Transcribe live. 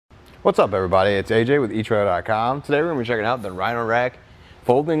What's up, everybody? It's AJ with etrailer.com. Today we're going to be checking out the Rhino Rack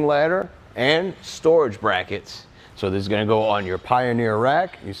folding ladder and storage brackets. So this is going to go on your Pioneer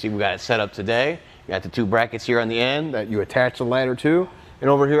rack. You see we got it set up today. You got the two brackets here on the end that you attach the ladder to. And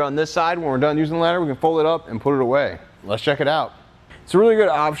over here on this side, when we're done using the ladder, we can fold it up and put it away. Let's check it out. It's a really good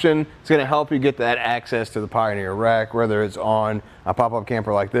option. It's going to help you get that access to the Pioneer rack, whether it's on a pop-up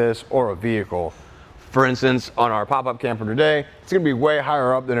camper like this or a vehicle. For instance, on our pop-up camper today, it's going to be way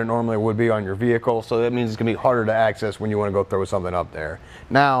higher up than it normally would be on your vehicle, so that means it's going to be harder to access when you want to go throw something up there.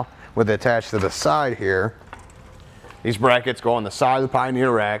 Now, with it attached to the side here, these brackets go on the side of the Pioneer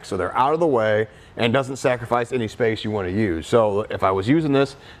rack, so they're out of the way and doesn't sacrifice any space you want to use. So if I was using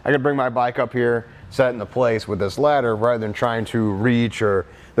this, I could bring my bike up here, set it into place with this ladder rather than trying to reach, or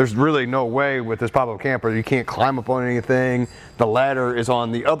there's really no way with this pop-up camper. You can't climb up on anything. The ladder is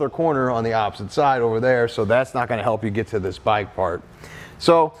on the other corner on the opposite side over there, so that's not going to help you get to this bike part.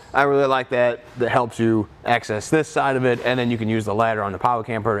 So I really like that. That helps you access this side of it, and then you can use the ladder on the pop-up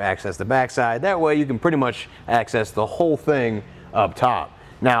camper to access the back side. That way you can pretty much access the whole thing up top.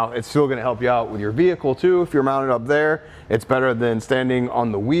 Now, it's still going to help you out with your vehicle too. If you're mounted up there, it's better than standing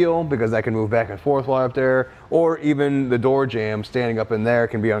on the wheel because that can move back and forth while up there, or even the door jamb standing up in there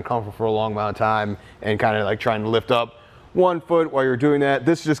can be uncomfortable for a long amount of time and kind of like trying to lift up one foot while you're doing that.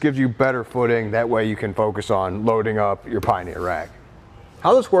 This just gives you better footing. That way you can focus on loading up your Pioneer rack.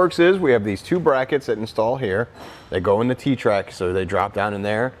 How this works is we have these two brackets that install here. They go in the T-track, so they drop down in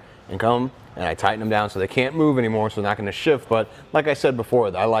there and come, and I tighten them down so they can't move anymore, so they're not going to shift. But like I said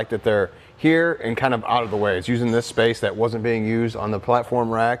before, I like that they're here and kind of out of the way. It's using this space that wasn't being used on the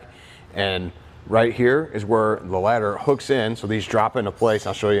platform rack, and right here is where the ladder hooks in, so these drop into place.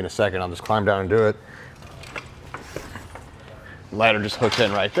 I'll show you in a second. I'll just climb down and do it. The ladder just hooks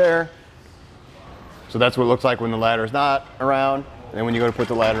in right there. So that's what it looks like when the ladder is not around. And then when you go to put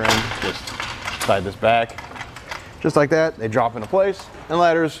the ladder in, just slide this back. Just like that, they drop into place, and the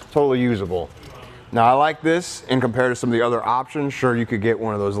ladder's totally usable. Now I like this in compared to some of the other options. Sure, you could get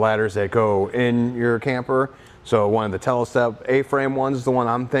one of those ladders that go in your camper. So one of the Telestep A-frame ones is the one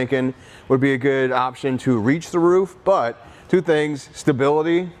I'm thinking would be a good option to reach the roof. But two things,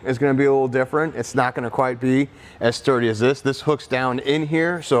 stability is going to be a little different. It's not going to quite be as sturdy as this. This hooks down in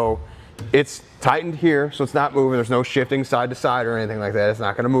here, so it's tightened here, so it's not moving. There's no shifting side to side or anything like that. It's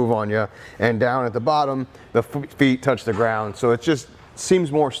not going to move on you. And down at the bottom, the feet touch the ground. So it just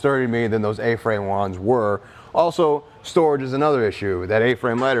seems more sturdy to me than those A-frame ones were. Also, storage is another issue. That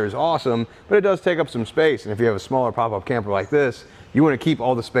A-frame ladder is awesome, but it does take up some space. And if you have a smaller pop-up camper like this, you want to keep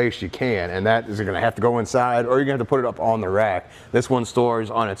all the space you can, and that is going to have to go inside, or you're going to have to put it up on the rack. This one stores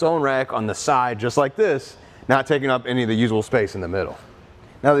on its own rack on the side, just like this, not taking up any of the usable space in the middle.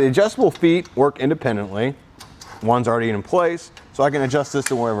 Now the adjustable feet work independently. One's already in place, so I can adjust this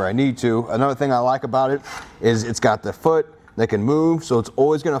to wherever I need to. Another thing I like about it is it's got the foot that can move, so it's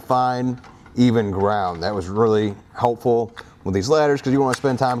always going to find even ground. That was really helpful with these ladders because you want to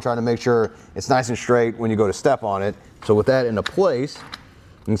spend time trying to make sure it's nice and straight when you go to step on it. So with that into place,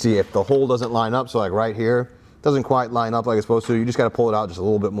 you can see if the hole doesn't line up, so like right here, doesn't quite line up like it's supposed to, you just got to pull it out just a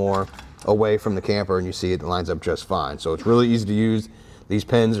little bit more away from the camper and you see it lines up just fine. So it's really easy to use. These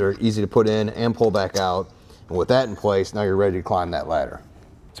pins are easy to put in and pull back out. And with that in place, now you're ready to climb that ladder.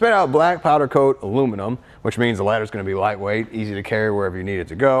 It's made out of black powder coat aluminum, which means the ladder is going to be lightweight, easy to carry wherever you need it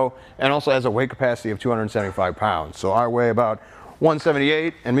to go, and also has a weight capacity of 275 pounds. So I weigh about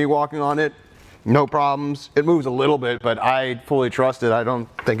 178, and me walking on it, no problems. It moves a little bit, but I fully trust it. I don't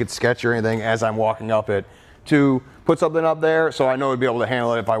think it's sketchy or anything as I'm walking up it to put something up there, so I know I'd be able to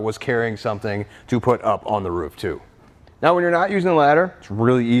handle it if I was carrying something to put up on the roof too. Now when you're not using a ladder, it's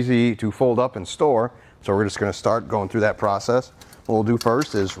really easy to fold up and store. So we're just going to start going through that process. What we'll do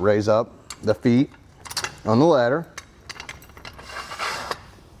first is raise up the feet on the ladder.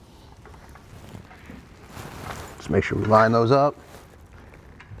 Just make sure we line those up.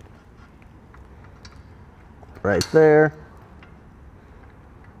 Right there.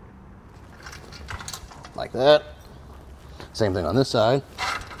 Like that. Same thing on this side.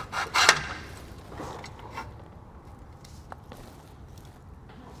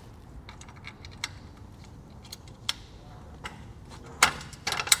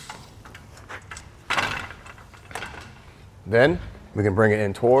 Then we can bring it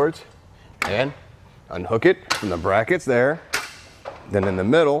in towards and unhook it from the brackets there. Then in the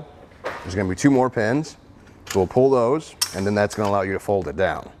middle, there's going to be two more pins. So we'll pull those, and then that's going to allow you to fold it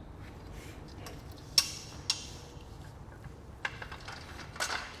down.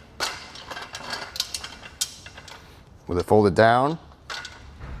 With it folded down,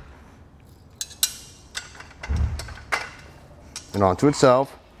 and onto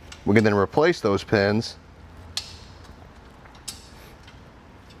itself, We can then replace those pins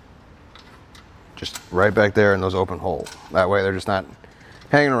just right back there in those open holes. That way they're just not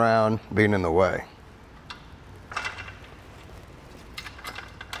hanging around, being in the way.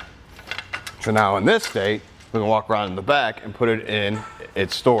 So now in this state, we can walk around in the back and put it in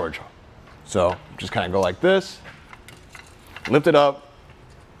its storage. So just kind of go like this, lift it up,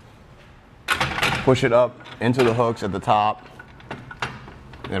 push it up into the hooks at the top,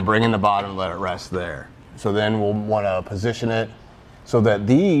 and then bring in the bottom and let it rest there. So then we'll want to position it so that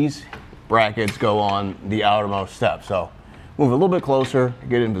these brackets go on the outermost step. So move a little bit closer,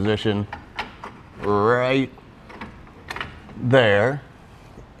 get in position right there,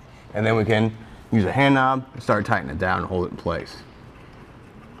 and then we can use a hand knob and start tightening it down and hold it in place.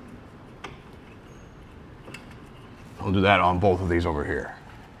 We'll do that on both of these over here,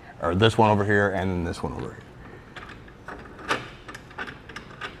 or this one over here and then this one over here.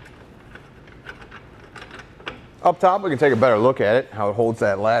 Up top, we can take a better look at it, how it holds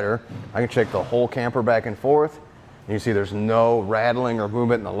that ladder. I can check the whole camper back and forth. And you see there's no rattling or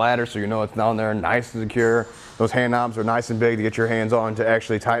movement in the ladder, so you know it's down there nice and secure. Those hand knobs are nice and big to get your hands on to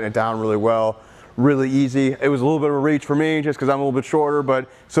actually tighten it down really well. Really easy. It was a little bit of a reach for me just because I'm a little bit shorter, but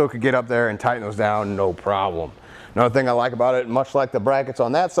still could get up there and tighten those down, no problem. Another thing I like about it, much like the brackets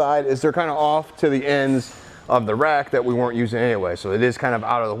on that side, is they're kind of off to the ends of the rack that we weren't using anyway. So it is kind of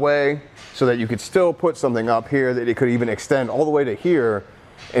out of the way so that you could still put something up here that it could even extend all the way to here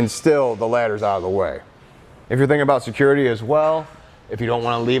and still the ladder's out of the way. If you're thinking about security as well, if you don't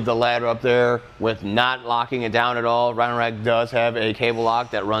want to leave the ladder up there with not locking it down at all, Rhino Rack does have a cable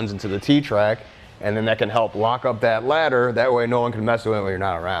lock that runs into the T-track, and then that can help lock up that ladder. That way no one can mess with it when you're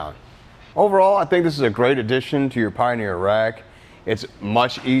not around. Overall, I think this is a great addition to your Pioneer rack. It's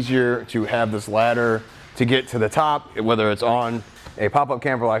much easier to have this ladder to get to the top, whether it's on a pop-up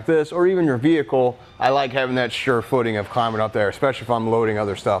camper like this or even your vehicle. I like having that sure footing of climbing up there, especially if I'm loading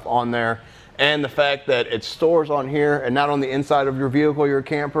other stuff on there. And the fact that it stores on here and not on the inside of your vehicle, your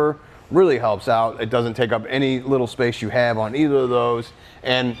camper, really helps out. It doesn't take up any little space you have on either of those.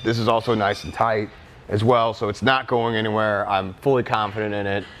 And this is also nice and tight as well, so it's not going anywhere. I'm fully confident in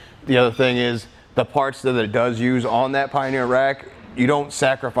it. The other thing is the parts that it does use on that Pioneer rack, you don't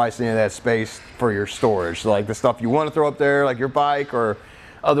sacrifice any of that space for your storage. So like the stuff you want to throw up there, like your bike or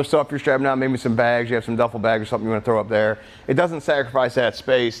other stuff you're strapping out, maybe some bags, you have some duffel bags or something you want to throw up there, it doesn't sacrifice that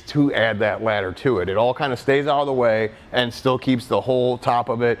space to add that ladder to it. It all kind of stays out of the way and still keeps the whole top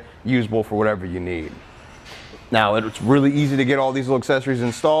of it usable for whatever you need. Now, it's really easy to get all these little accessories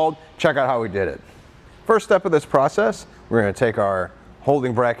installed. Check out how we did it. First step of this process, we're going to take our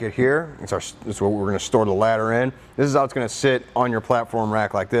holding bracket here. This is what we're going to store the ladder in. This is how it's going to sit on your platform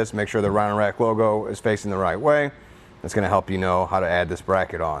rack like this. Make sure the Rhino Rack logo is facing the right way. That's going to help you know how to add this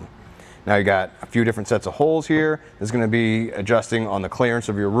bracket on. Now you got a few different sets of holes here. This is going to be adjusting on the clearance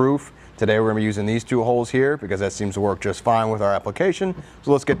of your roof. Today we're going to be using these two holes here because that seems to work just fine with our application.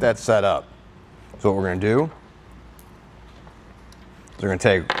 So let's get that set up. So what we're going to do is we're going to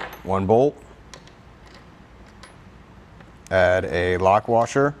take one bolt, add a lock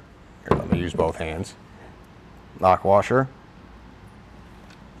washer. Here, let me use both hands. Lock washer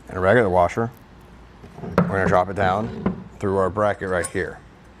and a regular washer. We're going to drop it down through our bracket right here.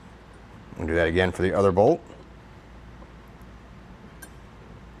 We'll do that again for the other bolt.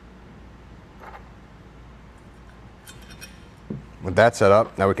 With that set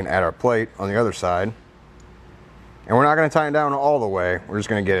up, now we can add our plate on the other side. And we're not going to tighten it down all the way, we're just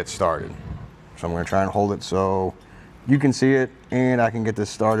going to get it started. So I'm going to try and hold it so you can see it and I can get this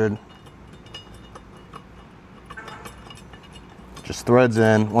started. Just threads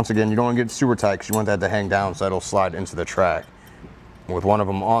in. Once again, you don't want to get super tight because you want that to hang down so it'll slide into the track. With one of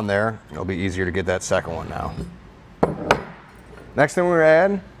them on there, it'll be easier to get that second one now. Next thing we're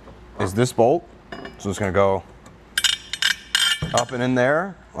going to add is this bolt. So it's going to go up and in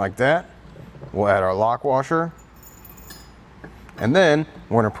there like that. We'll add our lock washer. And then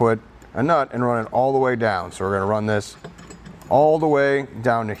we're going to put a nut and run it all the way down. So we're going to run this all the way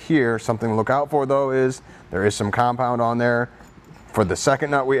down to here. Something to look out for though is there is some compound on there for the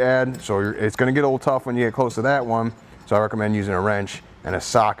second nut we add. So it's going to get a little tough when you get close to that one. So I recommend using a wrench and a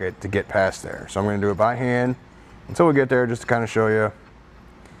socket to get past there. So I'm going to do it by hand until we get there, just to kind of show you.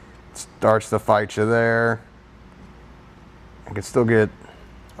 It starts to fight you there. I can still get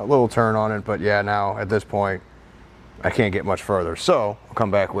a little turn on it, but yeah, now at this point I can't get much further. So we'll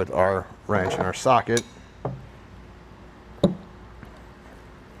come back with our wrench and our socket.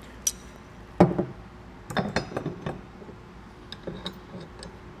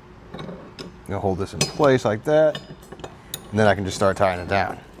 I'm gonna hold this in place like that, and then I can just start tying it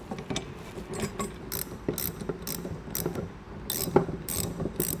down.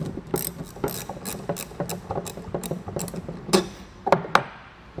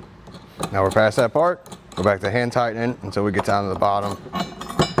 Now we're past that part. Go back to hand tightening until we get down to the bottom.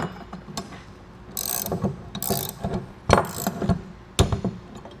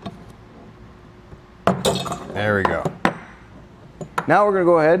 There we go. Now we're gonna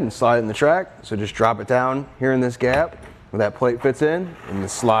go ahead and slide it in the track. So just drop it down here in this gap where that plate fits in, and it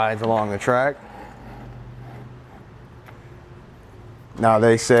slides along the track. Now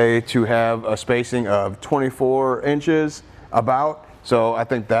they say to have a spacing of 24 inches about, so I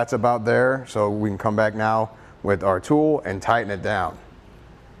think that's about there. So we can come back now with our tool and tighten it down.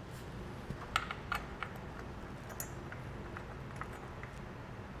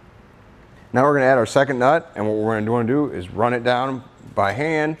 Now we're going to add our second nut, and what we're going to do is run it down by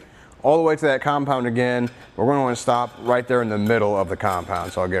hand all the way to that compound again. We're going to want to stop right there in the middle of the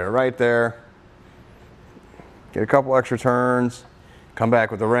compound. So I'll get it right there, get a couple extra turns, come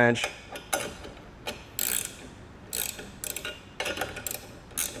back with the wrench.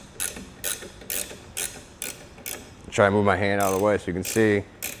 Try to move my hand out of the way so you can see.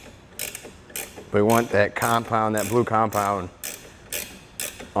 But we want that compound, that blue compound,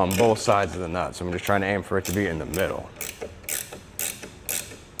 on both sides of the nut. So I'm just trying to aim for it to be in the middle,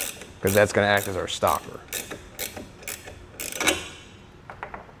 because that's going to act as our stopper.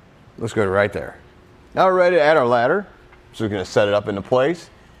 Looks good right there. Now we're ready to add our ladder. So we're going to set it up into place.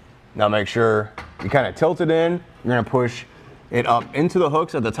 Now make sure you kind of tilt it in. You're going to push it up into the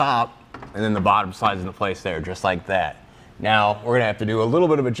hooks at the top, and then the bottom slides into place there, just like that. Now we're going to have to do a little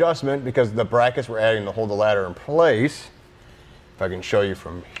bit of adjustment because the brackets we're adding to hold the ladder in place. If I can show you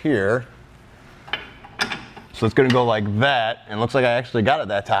from here. So it's going to go like that, and it looks like I actually got it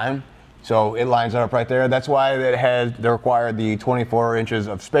that time. So it lines up right there. That's why they require the 24 inches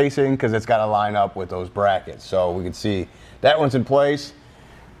of spacing, because it's got to line up with those brackets. So we can see that one's in place.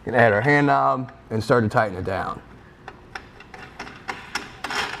 We're going to add our hand knob and start to tighten it down.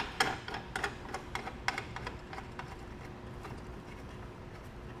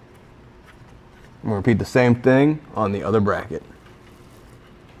 We'll repeat the same thing on the other bracket.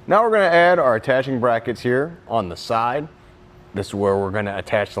 Now we're going to add our attaching brackets here on the side. This is where we're going to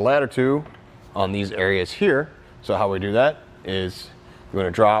attach the ladder to on these areas here. So how we do that is we're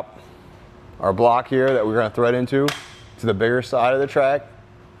going to drop our block here that we're going to thread into to the bigger side of the track,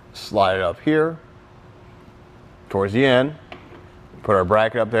 slide it up here towards the end, put our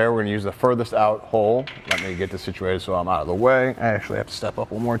bracket up there. We're going to use the furthest out hole. Let me get this situated so I'm out of the way. I actually have to step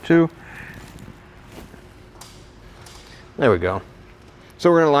up one more too. There we go. So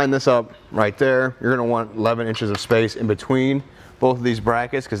we're going to line this up right there. You're going to want 11 inches of space in between both of these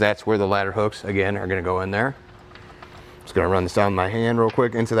brackets, because that's where the ladder hooks, again, are going to go in there. Just going to run this down my hand real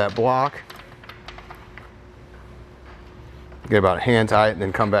quick into that block. Get about hand tight, and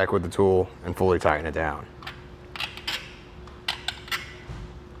then come back with the tool and fully tighten it down.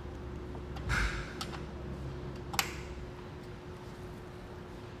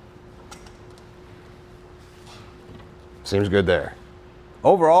 Seems good there.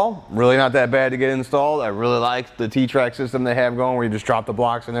 Overall, really not that bad to get installed. I really like the T-Track system they have going, where you just drop the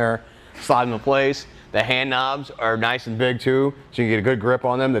blocks in there, slide them in place. The hand knobs are nice and big too, so you can get a good grip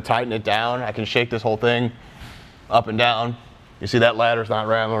on them to tighten it down. I can shake this whole thing up and down. You see that ladder's not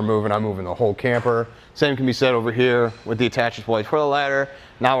rattling or moving. I'm moving the whole camper. Same can be said over here with the attachment points for the ladder.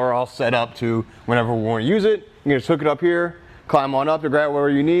 Now we're all set up to whenever we want to use it. You can just hook it up here, climb on up to grab whatever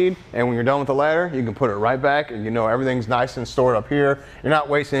you need, and when you're done with the ladder, you can put it right back, and you know everything's nice and stored up here. You're not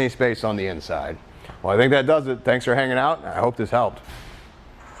wasting any space on the inside. Well, I think that does it. Thanks for hanging out. I hope this helped.